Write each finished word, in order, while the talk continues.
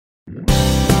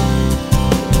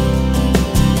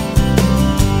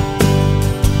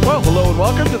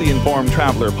Welcome to the Informed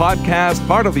Traveler podcast,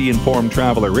 part of the Informed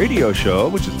Traveler radio show,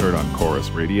 which is heard on Chorus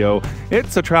Radio.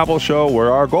 It's a travel show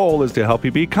where our goal is to help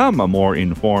you become a more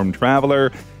informed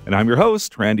traveler. And I'm your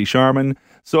host, Randy Sharman.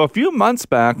 So a few months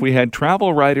back, we had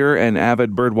travel writer and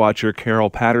avid birdwatcher Carol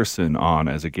Patterson on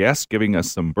as a guest, giving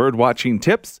us some birdwatching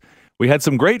tips. We had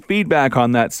some great feedback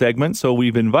on that segment, so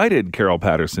we've invited Carol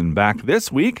Patterson back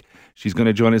this week. She's going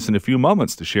to join us in a few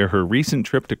moments to share her recent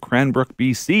trip to Cranbrook,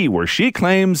 BC, where she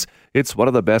claims it's one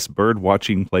of the best bird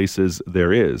watching places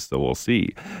there is. So we'll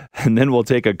see. And then we'll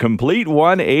take a complete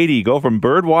 180, go from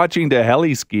bird watching to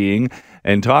heliskiing,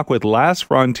 and talk with Last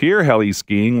Frontier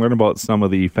Heliskiing, learn about some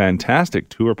of the fantastic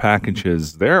tour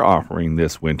packages they're offering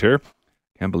this winter.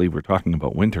 Can't believe we're talking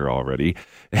about winter already.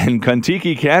 And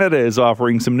Contiki, Canada is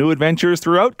offering some new adventures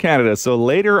throughout Canada. So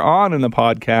later on in the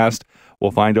podcast,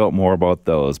 we'll find out more about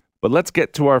those. But let's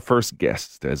get to our first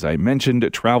guest. As I mentioned,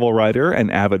 travel writer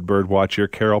and avid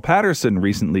birdwatcher Carol Patterson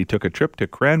recently took a trip to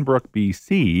Cranbrook,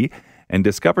 BC, and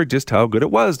discovered just how good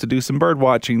it was to do some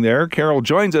birdwatching there. Carol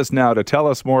joins us now to tell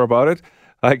us more about it.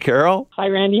 Hi, Carol. Hi,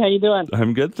 Randy. How you doing?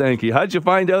 I'm good, thank you. How'd you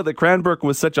find out that Cranbrook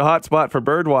was such a hot spot for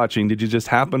birdwatching? Did you just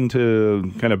happen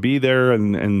to kind of be there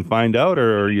and find out,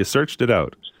 or you searched it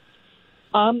out?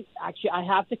 Actually, I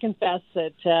have to confess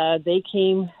that they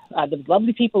came, the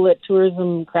lovely people at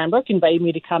Tourism Cranbrook invited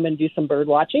me to come and do some bird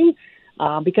watching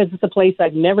because it's a place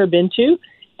I've never been to.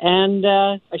 And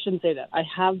I shouldn't say that. I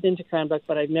have been to Cranbrook,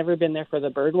 but I've never been there for the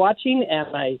bird watching.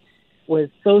 And I was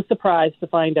so surprised to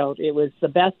find out it was the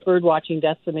best bird watching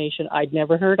destination I'd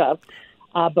never heard of,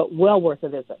 but well worth a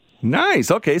visit.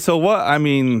 Nice. Okay. So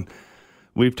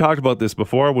we've talked about this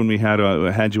before when we had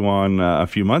you on a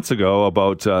few months ago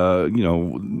about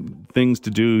things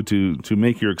to do to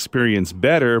make your experience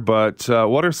better. But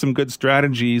what are some good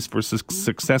strategies for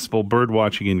successful bird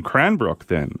watching in Cranbrook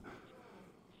then?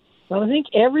 Well, I think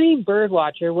every bird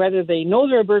watcher, whether they know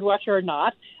they're a bird watcher or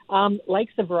not,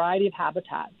 likes a variety of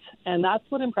habitats, and that's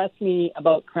what impressed me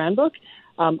about Cranbrook.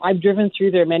 I've driven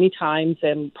through there many times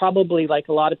and probably, like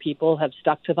a lot of people, have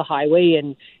stuck to the highway,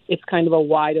 and it's kind of a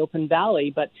wide open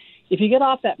valley. But if you get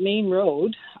off that main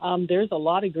road, there's a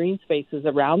lot of green spaces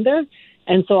around there.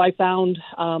 And so I found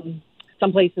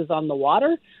some places on the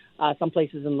water, some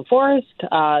places in the forest,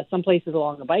 some places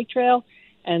along a bike trail.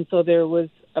 And so there was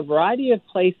a variety of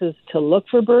places to look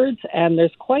for birds, and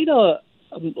there's quite a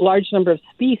large number of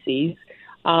species,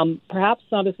 perhaps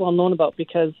not as well known about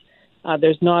because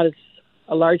there's not as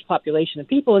a large population of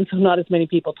people, and so not as many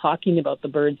people talking about the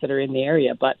birds that are in the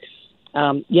area. But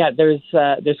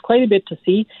there's quite a bit to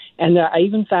see, and I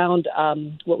even found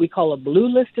what we call a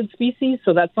blue-listed species.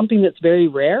 So that's something that's very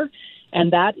rare,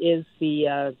 and that is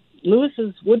the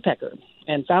Lewis's woodpecker.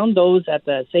 And found those at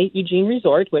the St. Eugene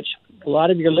Resort, which a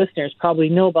lot of your listeners probably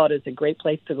know about as a great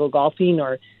place to go golfing,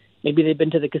 or maybe they've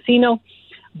been to the casino.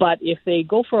 But if they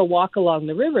go for a walk along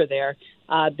the river there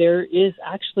is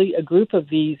actually a group of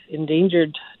these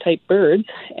endangered type birds,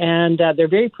 and they're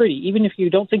very pretty. Even if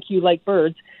you don't think you like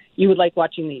birds, you would like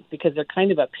watching these because they're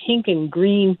kind of a pink and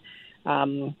green,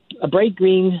 a bright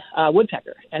green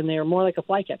woodpecker, and they're more like a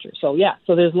flycatcher. So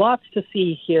there's lots to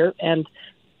see here, and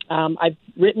I've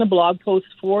written a blog post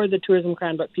for the Tourism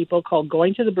Cranbrook people called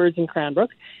Going to the Birds in Cranbrook,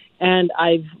 and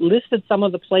I've listed some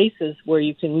of the places where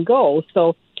you can go.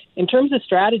 So in terms of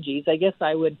strategies, I guess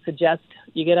I would suggest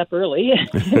you get up early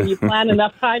and you plan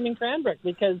enough time in Cranbrook,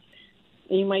 because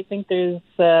you might think there's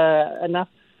enough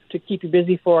to keep you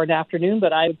busy for an afternoon,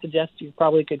 but I would suggest you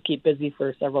probably could keep busy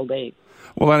for several days.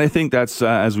 Well, and I think that's,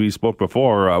 as we spoke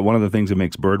before, one of the things that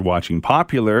makes bird watching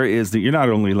popular is that you're not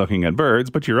only looking at birds,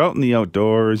 but you're out in the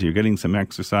outdoors, you're getting some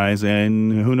exercise,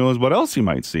 and who knows what else you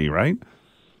might see, right?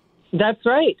 That's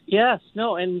right. Yes.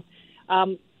 No. And,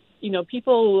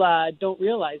 people don't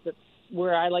realize that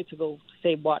where I like to go,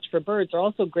 say, watch for birds are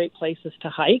also great places to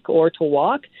hike or to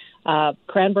walk.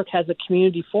 Cranbrook has a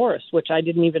community forest, which I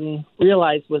didn't even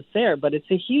realize was there, but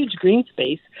it's a huge green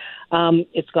space.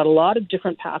 It's got a lot of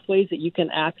different pathways that you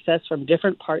can access from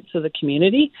different parts of the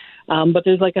community. But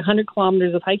there's like 100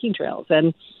 kilometers of hiking trails.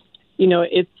 And,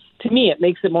 to me, it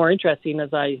makes it more interesting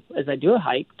as I do a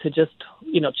hike to just,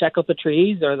 check out the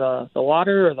trees or the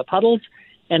water or the puddles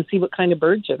and see what kind of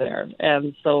birds are there.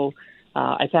 And so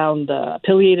I found the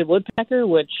pileated woodpecker,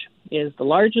 which is the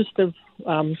largest of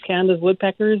Canada's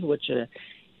woodpeckers, which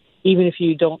even if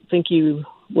you don't think you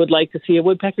would like to see a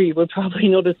woodpecker, you would probably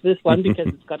notice this one because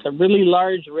it's got a really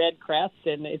large red crest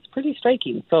and it's pretty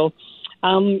striking. So,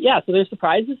 so there's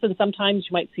surprises, and sometimes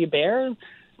you might see a bear,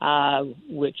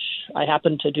 which I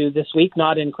happened to do this week,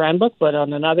 not in Cranbrook, but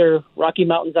on another Rocky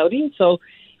Mountains outing. So,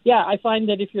 I find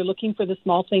that if you're looking for the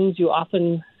small things, you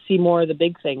often see more of the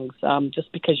big things,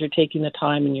 just because you're taking the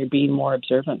time and you're being more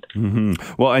observant.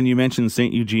 Mm-hmm. Well, and you mentioned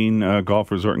St. Eugene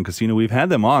Golf Resort and Casino. We've had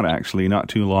them on, actually, not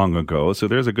too long ago, so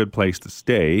there's a good place to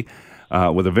stay.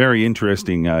 With a very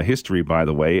interesting history, by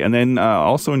the way. And then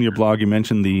also in your blog, you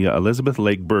mentioned the Elizabeth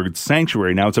Lake Bird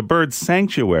Sanctuary. Now, it's a bird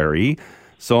sanctuary,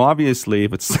 so obviously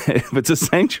if it's a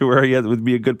sanctuary, it would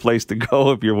be a good place to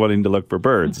go if you're wanting to look for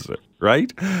birds,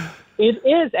 right? It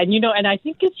is, and I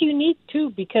think it's unique, too,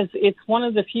 because it's one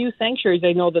of the few sanctuaries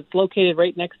I know that's located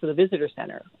right next to the visitor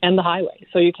center and the highway.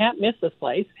 So you can't miss this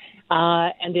place.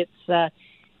 And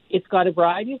it's got a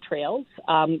variety of trails.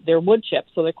 They're wood chips,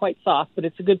 so they're quite soft, but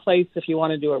it's a good place if you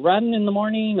want to do a run in the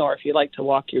morning or if you like to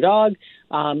walk your dog.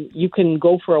 You can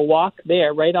go for a walk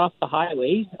there right off the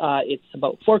highway. It's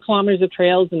about 4 kilometers of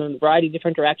trails in a variety of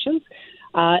different directions.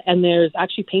 And there's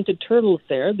actually painted turtles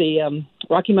there. The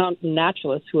Rocky Mountain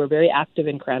naturalists, who are very active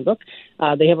in Cranbrook,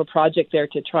 they have a project there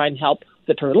to try and help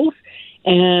the turtles.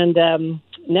 And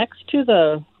next to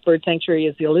the bird sanctuary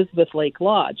is the Elizabeth Lake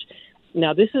Lodge.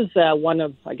 Now, this is one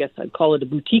of, I guess I'd call it a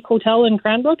boutique hotel in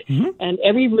Cranbrook, and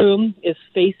every room is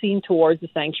facing towards the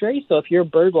sanctuary. So if you're a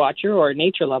bird watcher or a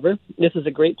nature lover, this is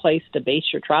a great place to base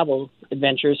your travel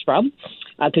adventures from,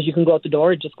 because you can go out the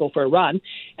door and just go for a run.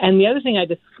 And the other thing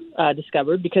I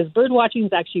discovered, because bird watching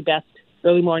is actually best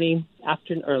early morning,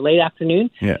 afternoon, or late afternoon.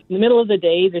 Yeah. In the middle of the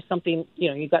day, there's something,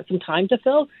 you've got some time to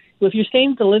fill. Well, if you're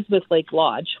staying at the Elizabeth Lake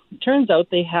Lodge, it turns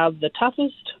out they have the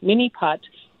toughest mini putt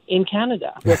in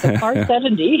Canada with a par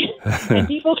 70, and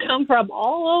people come from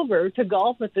all over to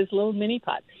golf with this little mini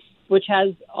putt, which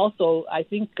has also, I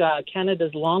think,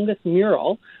 Canada's longest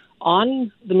mural on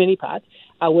the mini putt,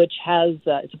 which has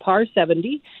it's a par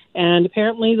 70, and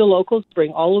apparently the locals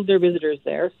bring all of their visitors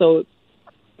there, so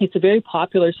it's a very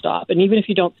popular stop. And even if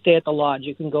you don't stay at the lodge,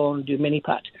 you can go and do mini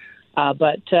putt.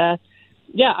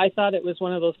 Yeah, I thought it was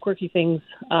one of those quirky things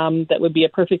that would be a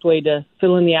perfect way to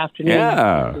fill in the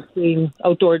afternoon between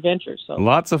outdoor adventures. So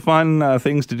lots of fun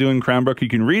things to do in Cranbrook. You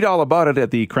can read all about it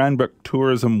at the Cranbrook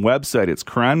Tourism website. It's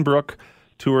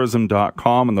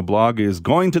cranbrooktourism.com, and the blog is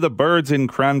Going to the Birds in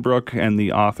Cranbrook, and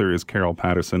the author is Carol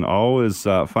Patterson. Always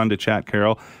fun to chat,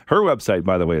 Carol. Her website,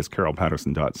 by the way, is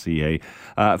carolpatterson.ca.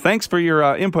 Thanks for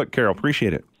your input, Carol.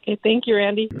 Appreciate it. Okay, thank you,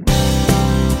 Randy.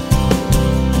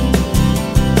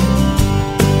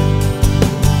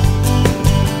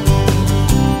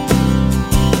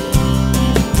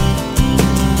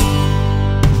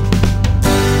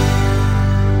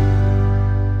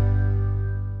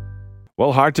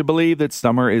 Well, hard to believe that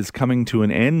summer is coming to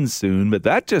an end soon, but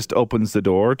that just opens the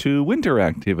door to winter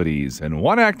activities. And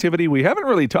one activity we haven't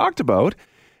really talked about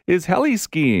is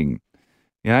heliskiing.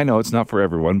 Yeah, I know it's not for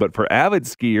everyone, but for avid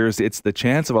skiers, it's the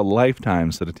chance of a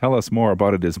lifetime. So to tell us more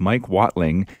about it is Mike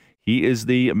Watling. He is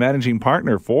the managing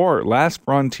partner for Last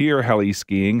Frontier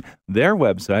Heliskiing. Their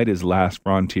website is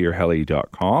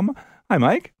lastfrontierheli.com. Hi,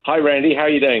 Mike. Hi, Randy. How are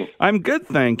you doing? I'm good,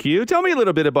 thank you. Tell me a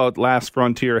little bit about Last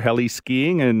Frontier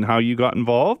Heliskiing and how you got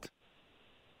involved.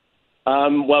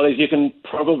 Well, as you can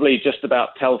probably just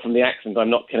about tell from the accent, I'm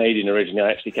not Canadian originally.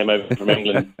 I actually came over from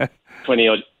England 20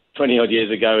 odd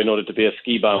years ago in order to be a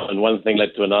ski bum, and one thing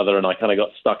led to another, and I kind of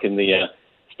got stuck in the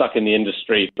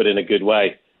industry, but in a good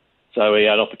way. So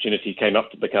an opportunity came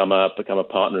up to become a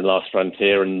partner in Last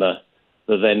Frontier, and the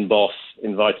then boss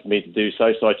invited me to do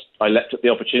so I leapt at the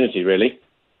opportunity, really.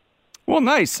 Well,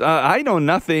 nice. I know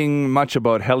nothing much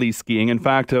about heliskiing. In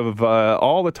fact, of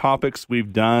all the topics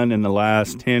we've done in the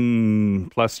last 10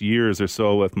 plus years or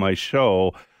so with my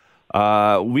show,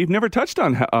 we've never touched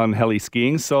on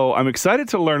heliskiing, so I'm excited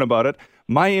to learn about it.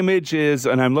 My image is,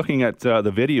 and I'm looking at the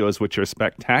videos, which are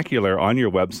spectacular on your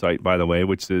website, by the way,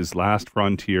 which is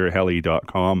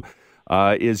lastfrontierheli.com.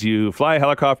 Is you fly a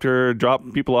helicopter, drop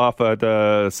people off at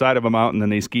the side of a mountain, and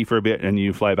they ski for a bit, and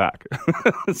you fly back.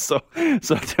 So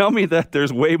tell me that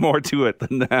there's way more to it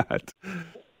than that.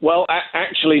 Well,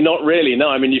 actually, not really. No,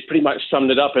 I mean, you've pretty much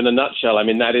summed it up in a nutshell. I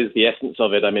mean, that is the essence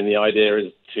of it. I mean, the idea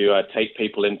is to take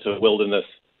people into a wilderness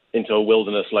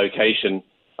location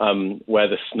where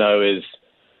the snow is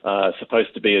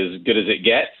supposed to be as good as it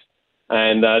gets,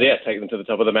 and take them to the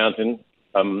top of the mountain,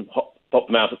 pop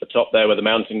them out at the top there with a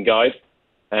mountain guide,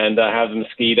 and have them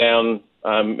ski down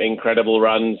incredible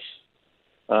runs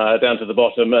down to the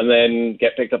bottom, and then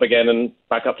get picked up again and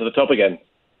back up to the top again.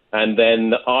 And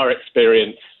then our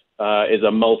experience is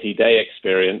a multi-day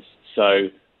experience. So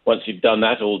once you've done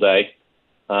that all day,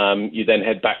 you then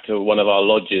head back to one of our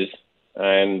lodges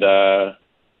and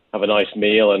have a nice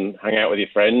meal and hang out with your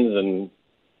friends and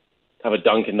have a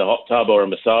dunk in the hot tub or a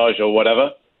massage or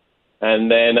whatever.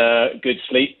 And then good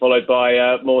sleep, followed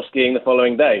by more skiing the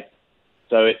following day.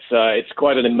 So it's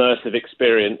quite an immersive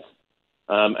experience,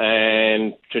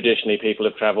 and traditionally people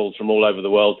have travelled from all over the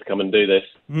world to come and do this.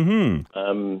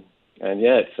 And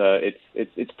yeah,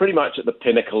 it's pretty much at the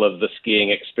pinnacle of the skiing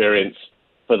experience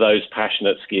for those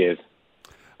passionate skiers.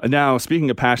 Now,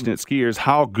 speaking of passionate skiers,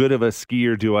 how good of a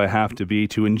skier do I have to be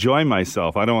to enjoy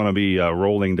myself? I don't want to be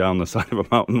rolling down the side of a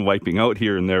mountain, wiping out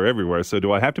here and there everywhere. So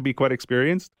do I have to be quite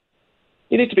experienced?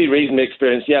 You need to be reasonably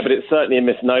experienced, yeah, but it's certainly a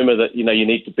misnomer that, you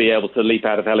need to be able to leap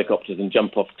out of helicopters and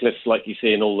jump off cliffs like you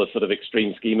see in all the sort of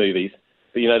extreme ski movies.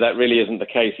 But, that really isn't the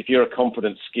case. If you're a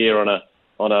confident skier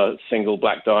on a single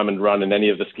Black Diamond run in any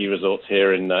of the ski resorts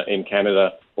here in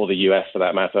Canada or the US for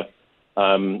that matter,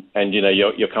 and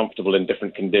you're comfortable in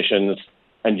different conditions,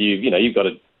 and you've got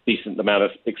a decent amount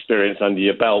of experience under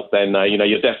your belt, then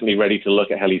you're definitely ready to look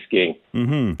at heli-skiing.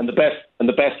 And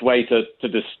the best way to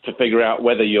figure out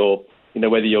whether you're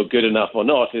good enough or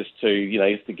not is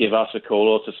to give us a call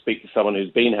or to speak to someone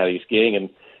who's been heli-skiing and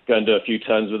go and do a few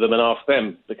turns with them and ask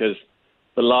them, because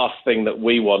the last thing that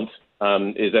we want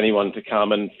is anyone to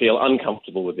come and feel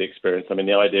uncomfortable with the experience. I mean,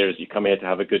 the idea is you come here to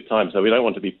have a good time, so we don't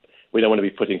want to be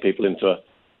putting people into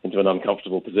an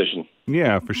uncomfortable position.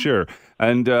 Yeah, for sure.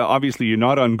 And obviously, you're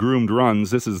not on groomed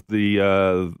runs. This is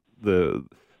the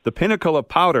pinnacle of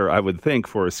powder, I would think,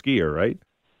 for a skier, right?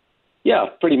 Yeah,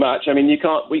 pretty much. I mean,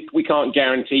 we can't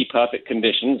guarantee perfect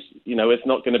conditions. It's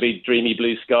not going to be dreamy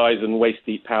blue skies and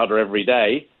waist-deep powder every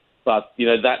day. But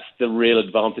that's the real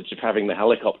advantage of having the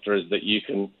helicopter, is that you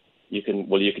can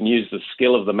use the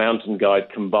skill of the mountain guide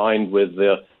combined with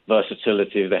the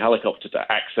versatility of the helicopter to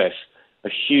access a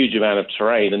huge amount of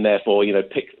terrain, and therefore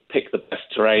pick the best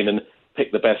terrain and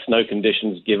pick the best snow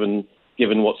conditions given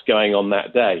what's going on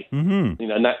that day.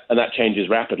 And that changes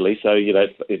rapidly. So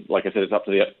like I said, it's up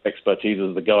to the expertise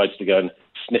of the guides to go and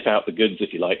sniff out the goods,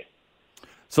 if you like.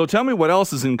 So tell me what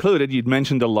else is included. You'd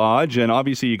mentioned a lodge, and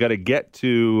obviously you got to get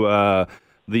to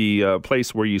the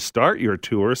place where you start your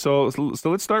tour. So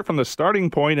let's start from the starting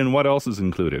point, and what else is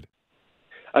included?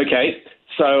 Okay.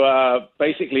 So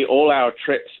basically all our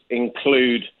trips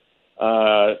include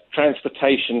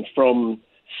transportation from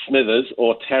Smithers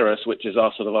or Terrace, which is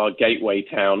our gateway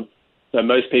town. So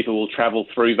most people will travel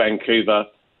through Vancouver,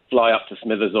 fly up to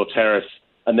Smithers or Terrace,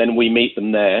 and then we meet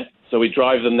them there. So we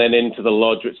drive them then into the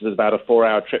lodge, which is about a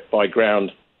 4-hour trip by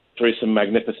ground through some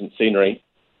magnificent scenery.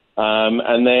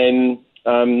 And then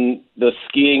the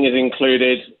skiing is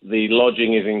included, the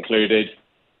lodging is included,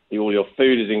 all your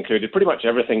food is included. Pretty much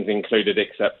everything's included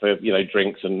except for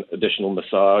drinks and additional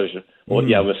massage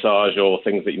or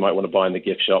things that you might want to buy in the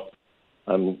gift shop.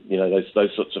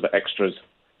 Those sorts of extras.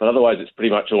 But otherwise, it's pretty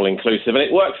much all inclusive, and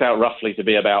it works out roughly to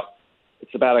be about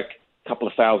a couple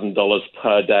of $1,000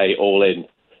 per day all in.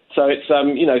 So it's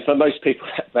for most people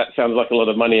that sounds like a lot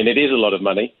of money, and it is a lot of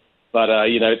money. But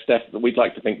it's definitely, we'd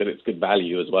like to think that it's good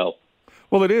value as well.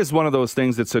 Well, it is one of those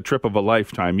things that's a trip of a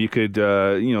lifetime. You could,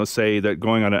 say that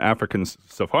going on an African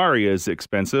safari is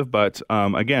expensive, but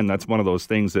again, that's one of those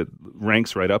things that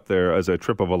ranks right up there as a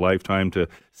trip of a lifetime to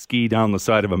ski down the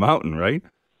side of a mountain, right?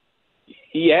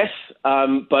 Yes,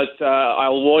 but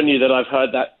I'll warn you that I've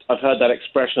heard that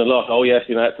expression a lot. Oh, yes,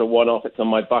 it's a one-off. It's on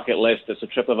my bucket list. It's a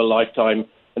trip of a lifetime,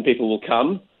 and people will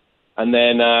come. And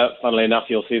then, funnily enough,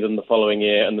 you'll see them the following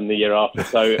year and then the year after.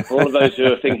 So for all of those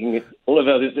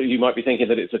who might be thinking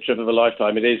that it's a trip of a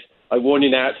lifetime, it is. I warn you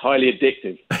now, it's highly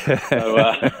addictive. So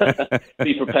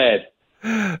be prepared.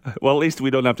 Well, at least we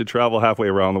don't have to travel halfway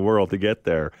around the world to get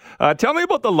there. Tell me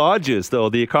about the lodges, though,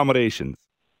 the accommodations.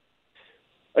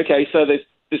 Okay, so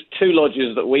there's 2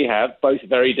 lodges that we have, both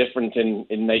very different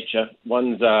in nature.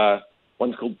 One's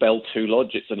called Bell 2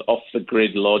 Lodge. It's an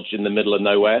off-the-grid lodge in the middle of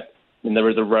nowhere. And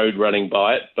there is a road running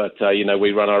by it, but,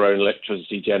 we run our own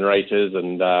electricity generators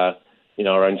and, our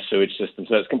own sewage system.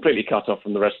 So it's completely cut off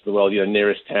from the rest of the world.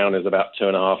 Nearest town is about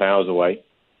 2.5 hours away.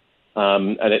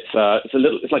 And it's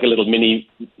like a little mini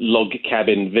log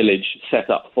cabin village set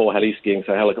up for heli-skiing.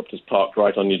 So helicopters parked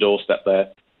right on your doorstep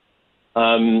there.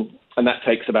 And that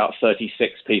takes about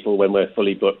 36 people when we're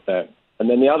fully booked there. And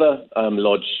then the other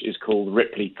lodge is called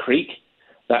Ripley Creek.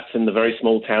 That's in the very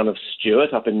small town of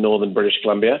Stewart up in northern British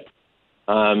Columbia.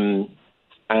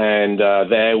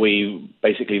 There we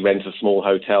basically rent a small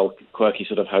hotel, quirky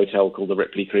sort of hotel called the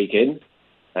Ripley Creek Inn,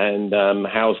 and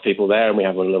house people there. And we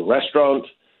have a little restaurant,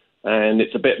 and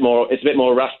it's a bit more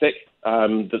rustic.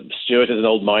 Stewart is an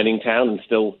old mining town, and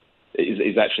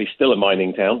is actually still a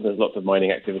mining town. There's lots of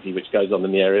mining activity which goes on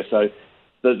in the area. So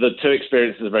the 2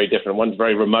 experiences are very different. One's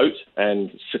very remote and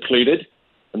secluded,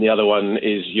 and the other one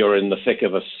is you're in the thick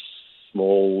of a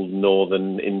small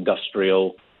northern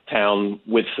industrial town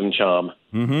with some charm.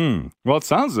 Mm-hmm. Well, it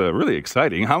sounds really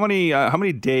exciting. How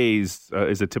many days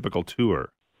is a typical tour?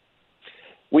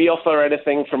 we offer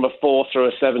anything from a 4 through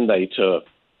a 7-day tour.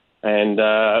 And,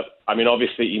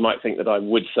 obviously you might think that I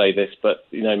would say this, but,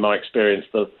 in my experience,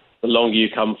 the longer you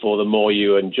come for, the more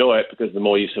you enjoy it, because the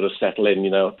more you sort of settle in,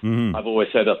 Mm-hmm. I've always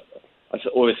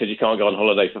said you can't go on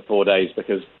holiday for 4 days,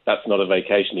 because that's not a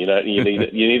vacation, You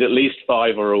need at least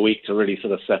 5 or a week to really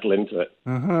sort of settle into it.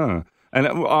 Uh-huh. And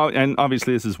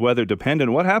obviously this is weather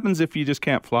dependent. What happens if you just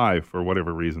can't fly for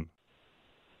whatever reason?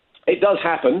 It does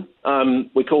happen.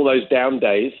 We call those down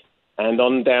days. And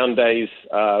on down days,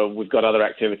 we've got other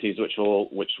activities which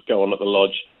go on at the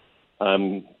lodge.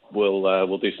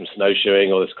 We'll do some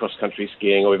snowshoeing, or there's cross-country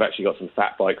skiing, or we've actually got some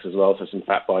fat bikes as well, so some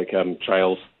fat bike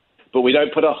trails. But we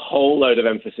don't put a whole load of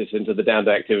emphasis into the down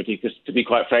day activity, because, to be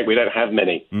quite frank, we don't have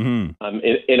many. Mm-hmm.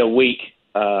 In a week,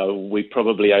 we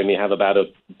probably only have about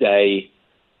a day,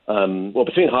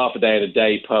 between half a day and a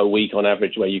day per week on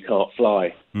average, where you can't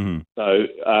fly. Mm-hmm. So,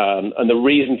 and the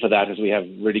reason for that is we have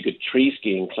really good tree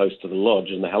skiing close to the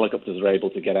lodge, and the helicopters are able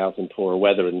to get out in poorer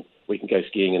weather, and we can go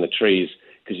skiing in the trees,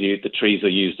 because the trees are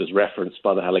used as reference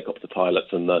by the helicopter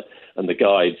pilots and the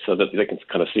guides, so that they can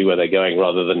kind of see where they're going,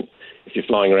 rather than if you're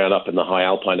flying around up in the high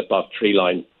alpine above tree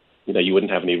line, you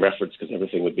wouldn't have any reference, because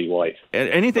everything would be white.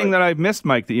 Anything that I've missed,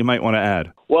 Mike, that you might want to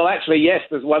add? Well, actually, yes.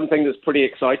 There's one thing that's pretty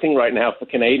exciting right now for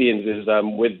Canadians is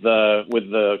with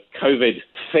the COVID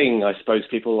thing, I suppose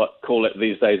people call it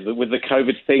these days. But with the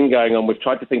COVID thing going on, we've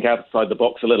tried to think outside the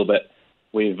box a little bit.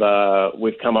 We've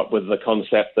come up with the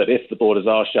concept that if the borders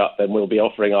are shut, then we'll be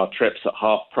offering our trips at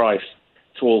half price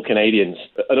to all Canadians.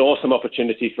 An awesome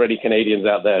opportunity for any Canadians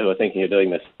out there who are thinking of doing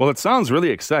this. Well, it sounds really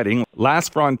exciting.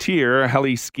 Last Frontier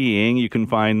Heliskiing. You can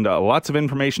find lots of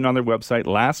information on their website,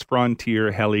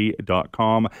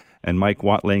 lastfrontierheli.com. And Mike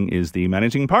Watling is the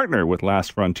managing partner with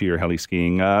Last Frontier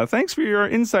Heliskiing. Thanks for your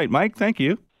insight, Mike. Thank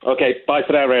you. Okay, bye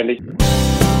for now, Randy.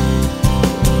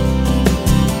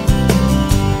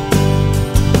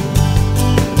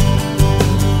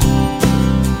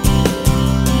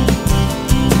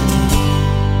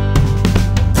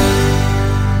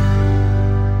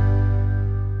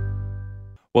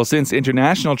 Well, since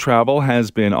international travel has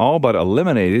been all but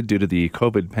eliminated due to the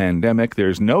COVID pandemic,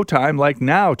 there's no time like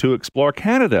now to explore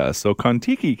Canada. So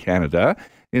Contiki Canada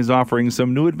is offering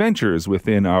some new adventures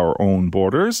within our own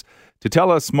borders. To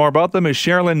tell us more about them is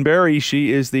Sherilyn Berry.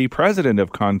 She is the president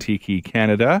of Contiki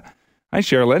Canada. Hi,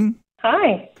 Sherilyn.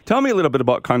 Hi. Tell me a little bit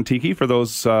about Contiki for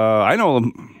those, I know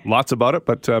lots about it,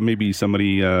 but maybe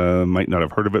somebody might not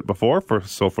have heard of it before.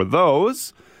 So for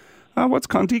those, what's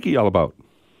Contiki all about?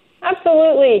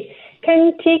 Absolutely.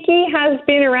 Contiki has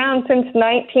been around since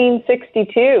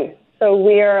 1962, so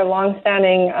we are a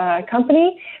long-standing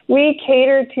company. We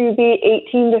cater to the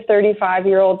 18 to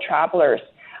 35-year-old travelers,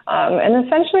 and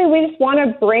essentially we just want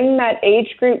to bring that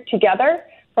age group together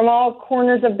from all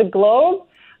corners of the globe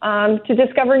to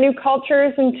discover new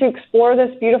cultures and to explore this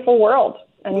beautiful world.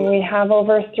 And we have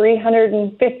over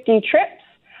 350 trips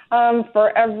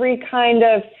for every kind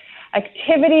of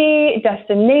activity,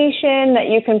 destination that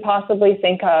you can possibly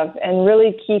think of, and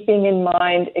really keeping in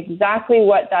mind exactly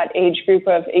what that age group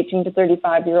of 18 to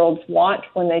 35-year-olds want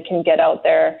when they can get out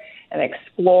there and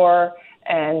explore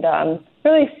and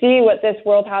really see what this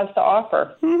world has to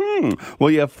offer. Mm-hmm.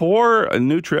 Well, you have 4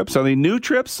 new trips. Are they new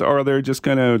trips, or are they just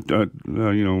kind of,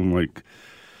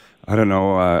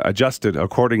 adjusted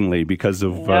accordingly because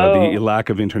of the lack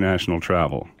of international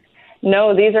travel?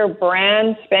 No, these are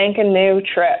brand spanking new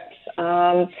trips.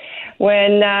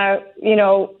 When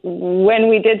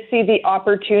we did see the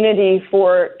opportunity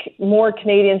for more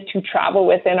Canadians to travel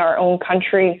within our own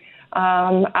country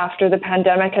after the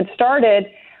pandemic had started,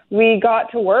 we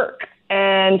got to work.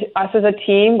 And us as a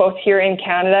team, both here in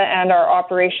Canada and our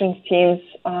operations teams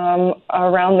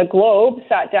around the globe,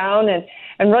 sat down and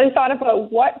really thought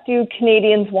about what do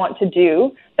Canadians want to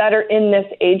do that are in this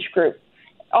age group.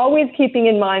 Always keeping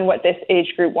in mind what this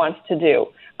age group wants to do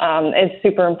is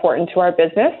super important to our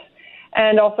business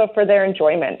and also for their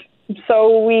enjoyment.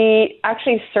 So we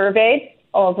actually surveyed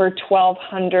over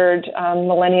 1,200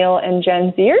 millennial and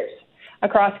Gen Zers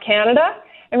across Canada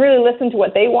and really listened to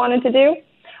what they wanted to do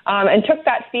and took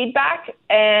that feedback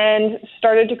and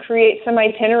started to create some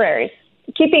itineraries,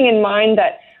 keeping in mind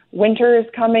that winter is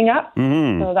coming up.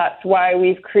 Mm-hmm. So that's why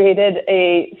we've created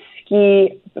a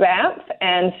ski Banff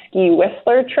and ski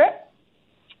Whistler trip.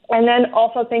 And then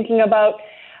also thinking about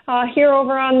here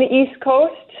over on the East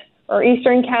Coast or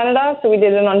Eastern Canada. So we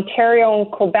did in Ontario and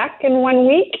Quebec in 1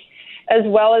 week, as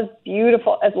well as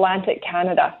beautiful Atlantic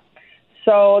Canada.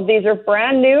 So these are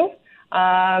brand new,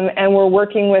 and we're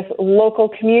working with local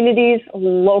communities,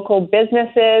 local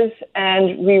businesses,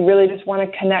 and we really just want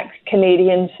to connect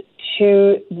Canadians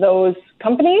to those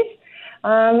companies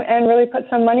and really put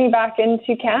some money back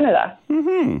into Canada.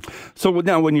 Mm-hmm. So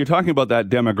now when you're talking about that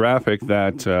demographic,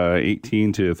 that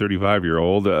 18 to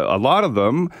 35-year-old, a lot of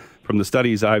them, from the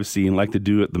studies I've seen, like to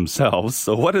do it themselves.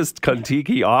 So what does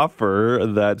Contiki offer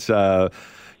that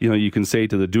you can say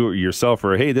to the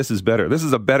do-it-yourselfer, hey, this is better. This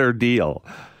is a better deal.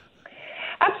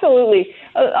 Absolutely.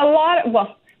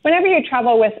 Whenever you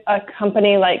travel with a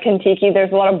company like Contiki,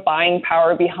 there's a lot of buying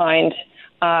power behind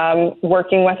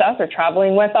working with us or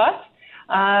traveling with us.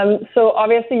 So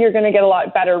obviously you're going to get a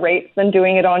lot better rates than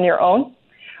doing it on your own.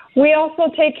 We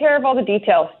also take care of all the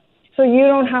details. So you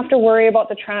don't have to worry about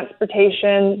the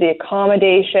transportation, the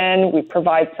accommodation. We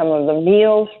provide some of the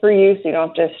meals for you, so you don't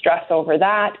have to stress over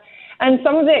that. And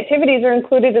some of the activities are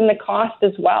included in the cost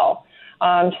as well.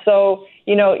 So,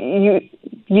 you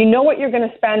know what you're going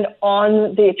to spend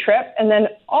on the trip, and then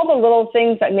all the little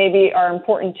things that maybe are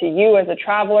important to you as a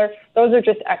traveler, those are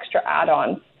just extra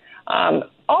add-ons.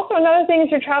 Also, another thing is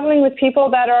you're traveling with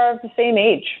people that are of the same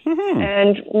age. Mm-hmm.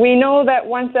 And we know that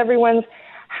once everyone's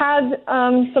had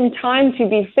some time to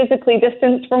be physically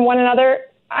distanced from one another,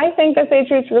 I think this age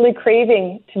group's really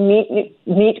craving to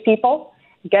meet people,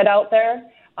 get out there,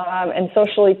 and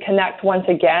socially connect once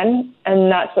again, and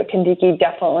that's what Contiki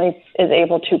definitely is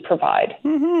able to provide.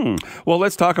 Mm-hmm. Well,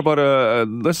 let's talk about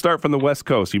let's start from the West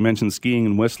Coast. You mentioned skiing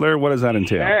in Whistler. What does that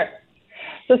entail? Sure.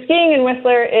 So skiing in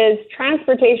Whistler is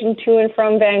transportation to and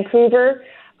from Vancouver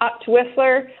up to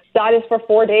Whistler. That is for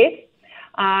 4 days.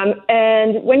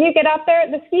 And when you get up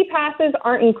there, the ski passes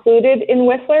aren't included in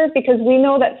Whistler because we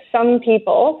know that some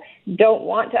people don't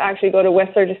want to actually go to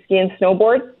Whistler to ski and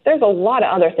snowboard. There's a lot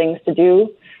of other things to do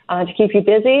to keep you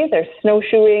busy. There's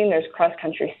snowshoeing, there's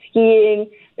cross-country skiing,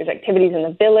 there's activities in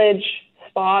the village,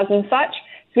 spas and such.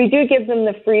 So we do give them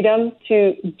the freedom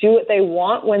to do what they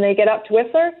want when they get up to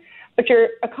Whistler, but your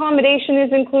accommodation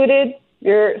is included.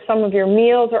 Some of your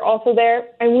meals are also there,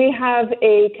 and we have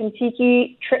a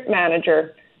Contiki trip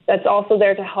manager that's also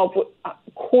there to help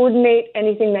coordinate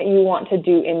anything that you want to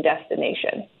do in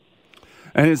destination.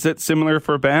 And is it similar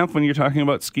for Banff when you're talking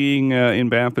about skiing in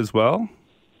Banff as well?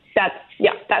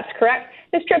 That's correct.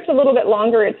 This trip's a little bit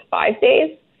longer. It's 5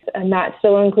 days, and that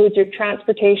still includes your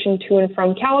transportation to and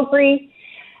from Calgary,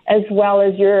 as well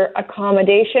as your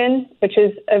accommodation, which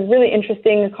is a really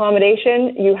interesting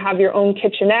accommodation. You have your own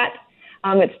kitchenette.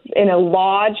 It's in a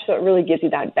lodge, so it really gives you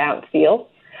that Banff feel.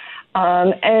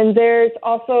 And there's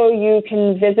also, you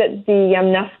can visit the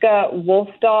Yamnuska Wolf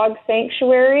Dog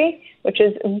Sanctuary, which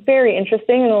is very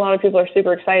interesting, and a lot of people are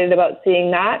super excited about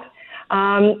seeing that,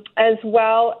 as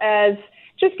well as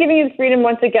just giving you the freedom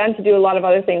once again to do a lot of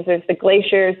other things. There's the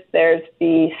glaciers, there's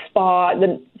the spa,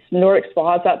 the Nordic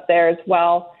spas up there as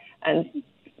well, and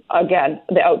again,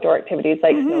 the outdoor activities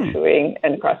like snowshoeing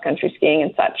and cross-country skiing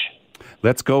and such.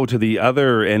 Let's go to the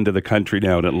other end of the country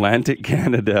now, in Atlantic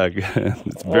Canada.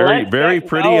 It's very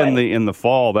pretty in the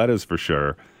fall, that is for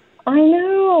sure. I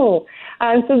know.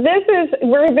 So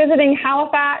we're visiting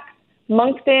Halifax,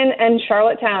 Moncton, and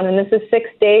Charlottetown, and this is 6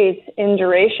 days in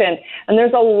duration. And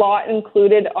there's a lot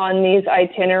included on these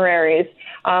itineraries,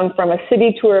 from a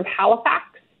city tour of Halifax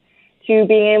to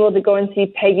being able to go and see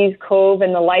Peggy's Cove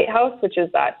and the lighthouse, which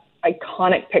is that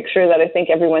iconic picture that I think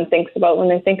everyone thinks about when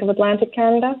they think of Atlantic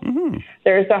Canada. Mm-hmm.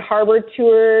 There's the harbor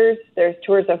tours, there's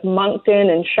tours of Moncton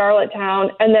and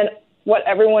Charlottetown, and then what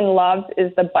everyone loves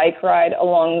is the bike ride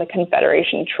along the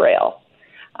Confederation Trail.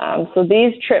 So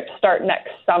these trips start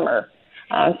next summer.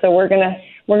 So we're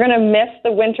gonna miss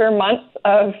the winter months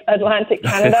of Atlantic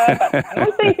Canada, but I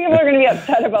don't think people are going to be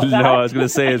upset about that. No, I was going to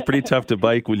say it's pretty tough to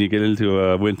bike when you get into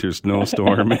a winter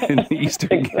snowstorm in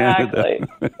eastern Canada.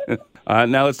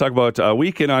 Now let's talk about a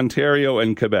week in Ontario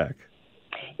and Quebec.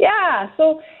 Yeah,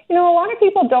 so a lot of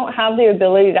people don't have the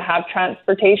ability to have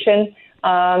transportation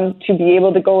to be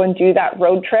able to go and do that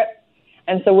road trip.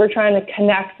 And so we're trying to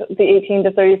connect the 18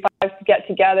 to 35 to get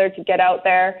together, to get out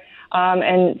there.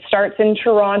 And it starts in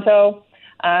Toronto.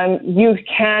 You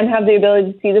can have the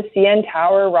ability to see the CN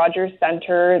Tower, Rogers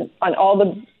Centre, and all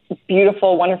the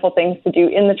beautiful, wonderful things to do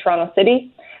in the Toronto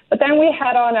city. But then we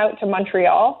head on out to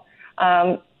Montreal.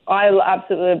 I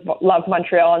absolutely love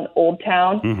Montreal and Old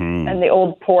Town and the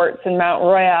old ports and Mount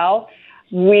Royal.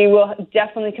 We will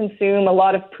definitely consume a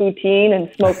lot of poutine and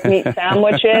smoked meat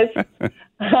sandwiches.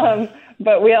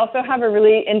 But we also have a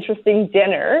really interesting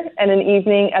dinner and an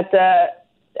evening at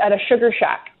a sugar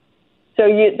shack. So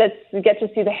you get to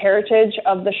see the heritage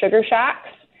of the sugar shacks.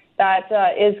 That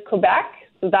is Quebec.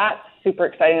 So that's super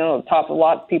exciting, on the top of a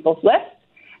lot of people's lists.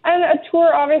 And a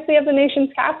tour, obviously, of the nation's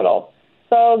capital.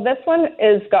 So this one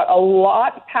has got a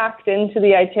lot packed into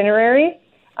the itinerary.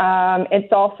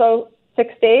 It's also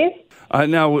 6 days.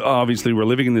 Now, obviously, we're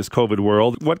living in this COVID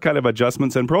world. What kind of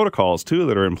adjustments and protocols, too,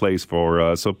 that are in place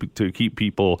for to keep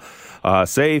people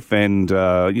safe and,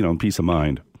 peace of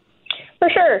mind? For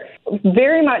sure.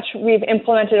 Very much we've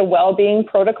implemented a well-being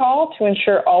protocol to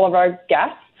ensure all of our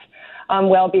guests'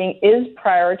 well-being is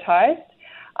prioritized.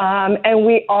 And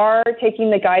we are taking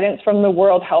the guidance from the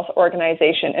World Health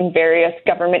Organization and various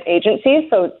government agencies.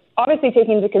 So obviously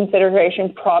taking into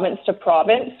consideration province to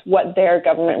province what their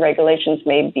government regulations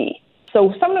may be.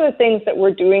 So some of the things that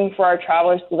we're doing for our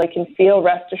travelers so they can feel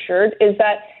rest assured is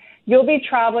that you'll be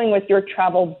traveling with your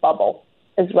travel bubble,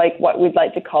 is like what we'd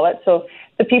like to call it. So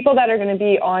the people that are going to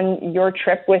be on your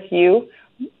trip with you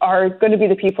are going to be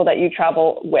the people that you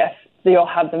travel with. You'll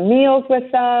have the meals with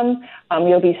them.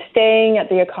 You'll be staying at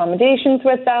the accommodations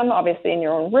with them, obviously in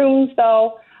your own rooms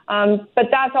though. But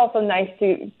that's also nice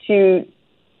to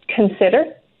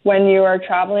consider when you are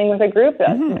traveling with a group.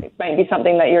 That might be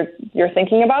something that you're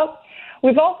thinking about.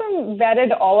 We've also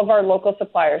vetted all of our local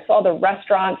suppliers, so all the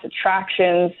restaurants,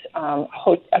 attractions,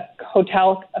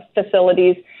 hotel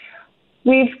facilities.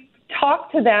 We've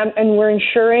talked to them and we're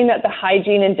ensuring that the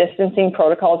hygiene and distancing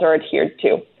protocols are adhered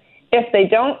to. If they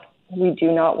don't, we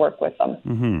do not work with them.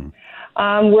 Mm-hmm.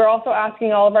 We're also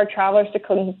asking all of our travelers to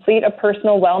complete a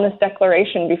personal wellness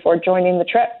declaration before joining the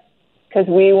trip, because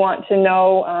we want to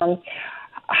know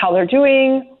how they're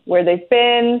doing, where they've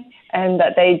been, and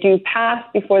that they do pass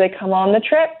before they come on the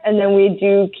trip, and then we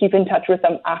do keep in touch with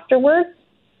them afterwards.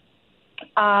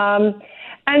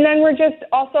 And then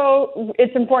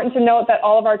it's important to note that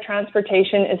all of our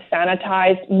transportation is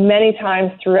sanitized many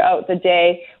times throughout the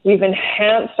day. We've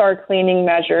enhanced our cleaning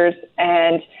measures,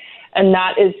 and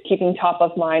that is keeping top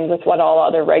of mind with what all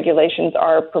other regulations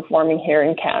are performing here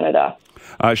in Canada.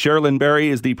 Sherilyn Berry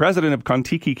is the president of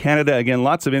Contiki Canada. Again,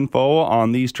 lots of info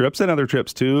on these trips and other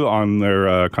trips too on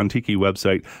their Contiki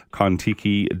website,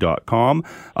 contiki.com.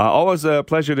 Always a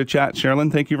pleasure to chat,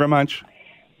 Sherilyn. Thank you very much.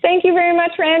 Thank you very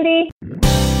much, Randy.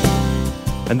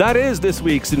 And that is this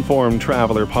week's Informed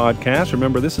Traveler podcast.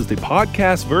 Remember, this is the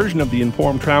podcast version of the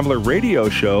Informed Traveler radio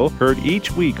show, heard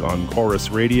each week on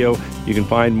Chorus Radio. You can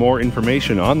find more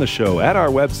information on the show at our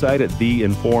website at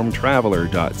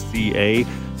theinformedtraveler.ca.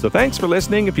 So thanks for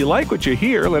listening. If you like what you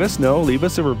hear, let us know. Leave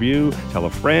us a review. Tell a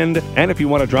friend. And if you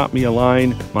want to drop me a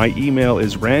line, my email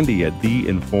is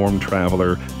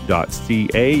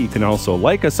randy@theinformedtraveler.ca. You can also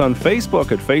like us on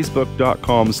Facebook at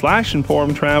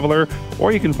facebook.com/informedtraveler,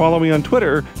 or you can follow me on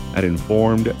Twitter at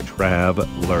Informed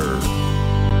Traveler.